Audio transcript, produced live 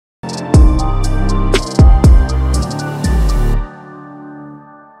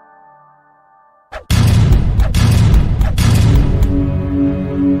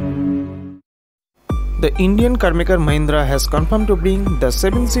The Indian carmaker Mahindra has confirmed to bring the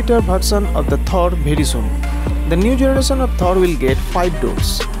 7-seater version of the Thar very soon. The new generation of Thar will get 5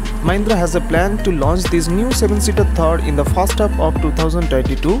 doors. Mahindra has a plan to launch this new 7-seater Thar in the first half of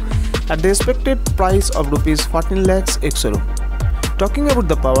 2022 at the expected price of Rs 14 lakhs ex-showroom. Talking about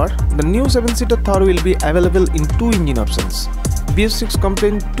the power, the new 7-seater Thar will be available in 2 engine options. BS6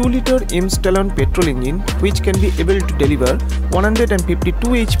 compliant 2-liter M-Stallion petrol engine, which can be able to deliver 152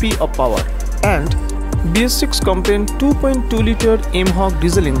 HP of power, and BS6 compliant 2.2-liter M-Hog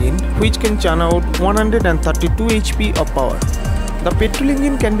diesel engine, which can churn out 132 HP of power. The petrol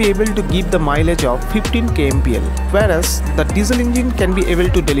engine can be able to give the mileage of 15 kmpl, whereas the diesel engine can be able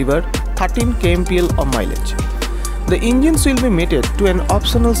to deliver 13 kmpl of mileage. The engines will be mated to an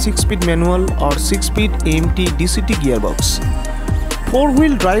optional 6-speed manual or 6-speed AMT DCT gearbox.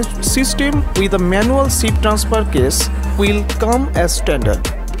 4-wheel drive system with a manual shift transfer case will come as standard.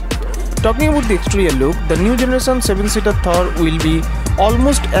 Talking about the exterior look, the new generation 7-seater Thar will be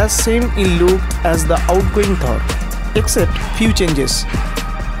almost as same in look as the outgoing Thar, except few changes.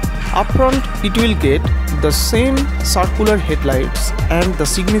 Up front, it will get the same circular headlights and the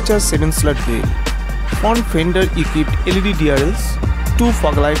signature 7-slat grille. Front fender equipped LED DRLs, 2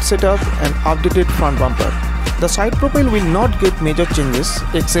 fog light setup and updated front bumper. The side profile will not get major changes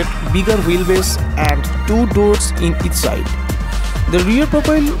except bigger wheelbase and 2 doors in each side. The rear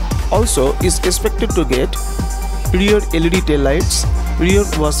profile also is expected to get rear LED tail lights, rear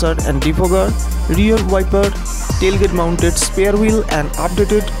washer and defogger, rear wiper, tailgate mounted spare wheel and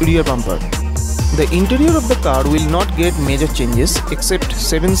updated rear bumper. The interior of the car will not get major changes except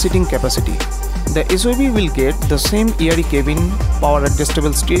 7 seating capacity. The SUV will get the same airy cabin, power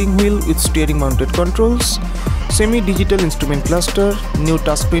adjustable steering wheel with steering mounted controls, semi-digital instrument cluster, new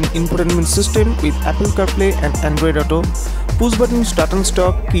touchscreen infotainment system with Apple CarPlay and Android Auto, push button start and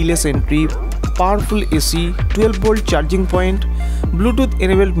stop, keyless entry, powerful AC, 12-volt charging point, Bluetooth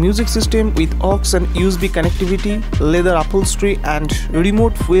enabled music system with aux and USB connectivity, leather upholstery and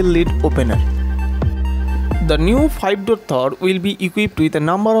remote fuel lid opener. The new 5-door Thar will be equipped with a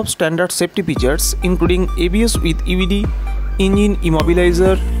number of standard safety features including ABS with EBD, engine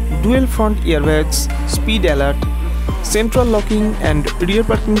immobilizer, dual front airbags, speed alert, central locking and rear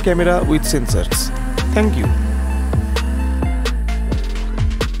parking camera with sensors. Thank you.